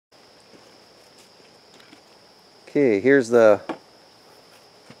Okay, here's the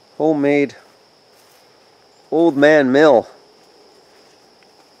homemade old man mill.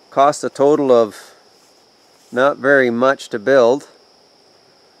 Cost a total of not very much to build.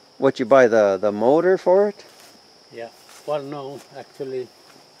 What, you buy the motor for it? Yeah. Well, no, actually,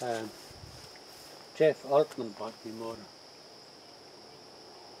 Jeff Altman bought the motor.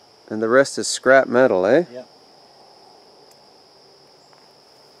 And the rest is scrap metal, eh? Yeah.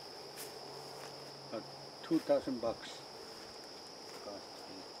 About $2,000.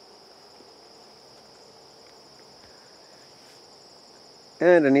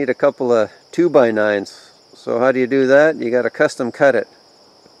 And I need a couple of 2x9s. So how do you do that? You got to custom cut it.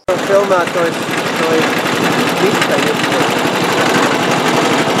 Filma to jest miejsce.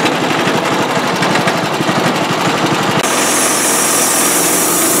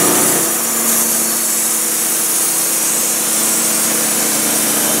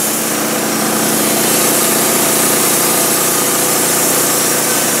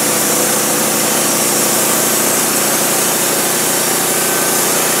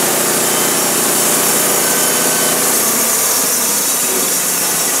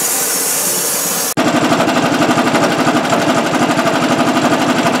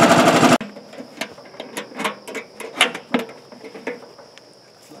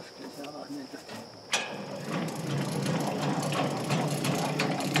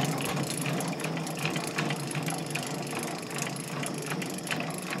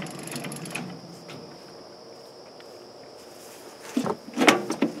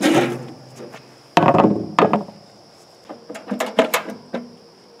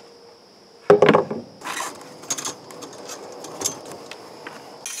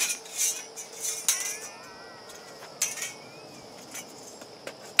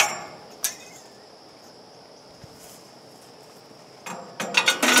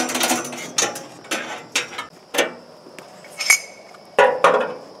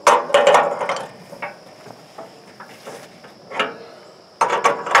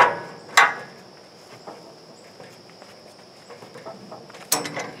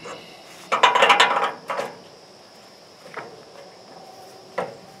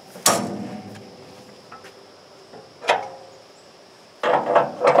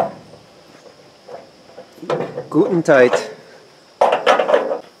 Guten Tag.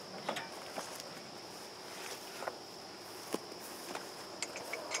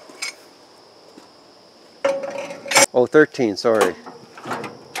 Oh, 13, sorry.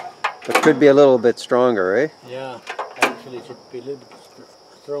 It could be a little bit stronger, eh? Yeah, actually it should be a little bit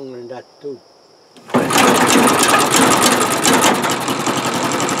stronger than that too.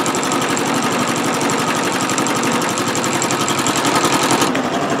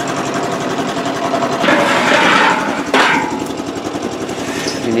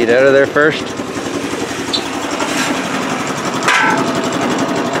 You need out of there first?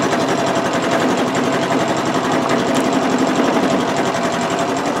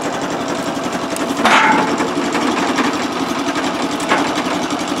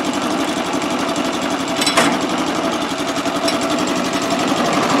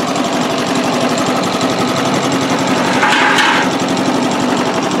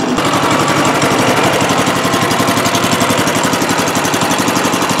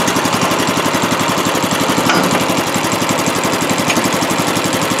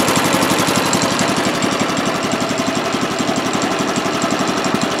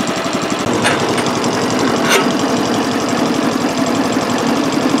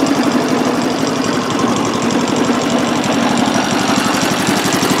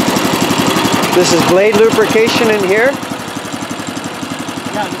 This is blade lubrication in here?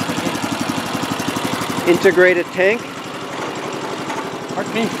 Yeah, lubrication. Integrated tank?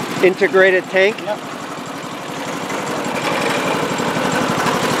 Pardon me? Integrated tank? Yep.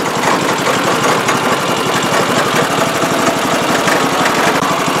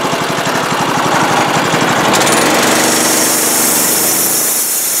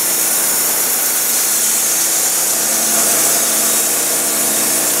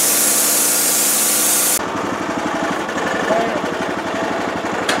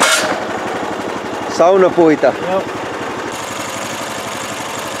 Saunapuita. Yep.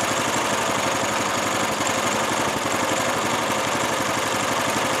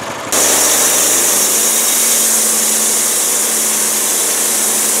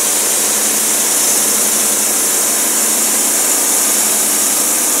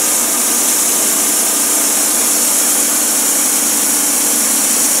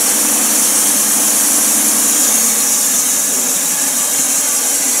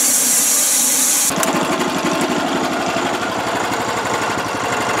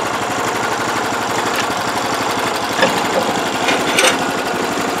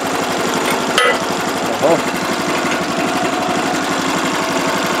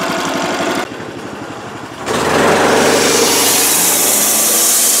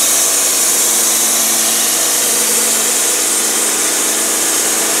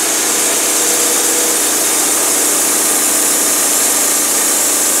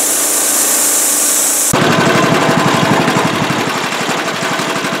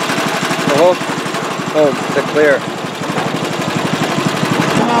 Oh, the clear.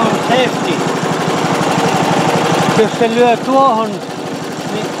 Tämä on safety. Jos se lyö tuohon,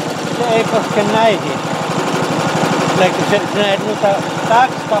 niin se ei koske näihin. Eli se noita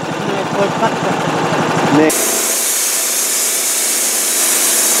taaksta, niin voit katsoa. Niin.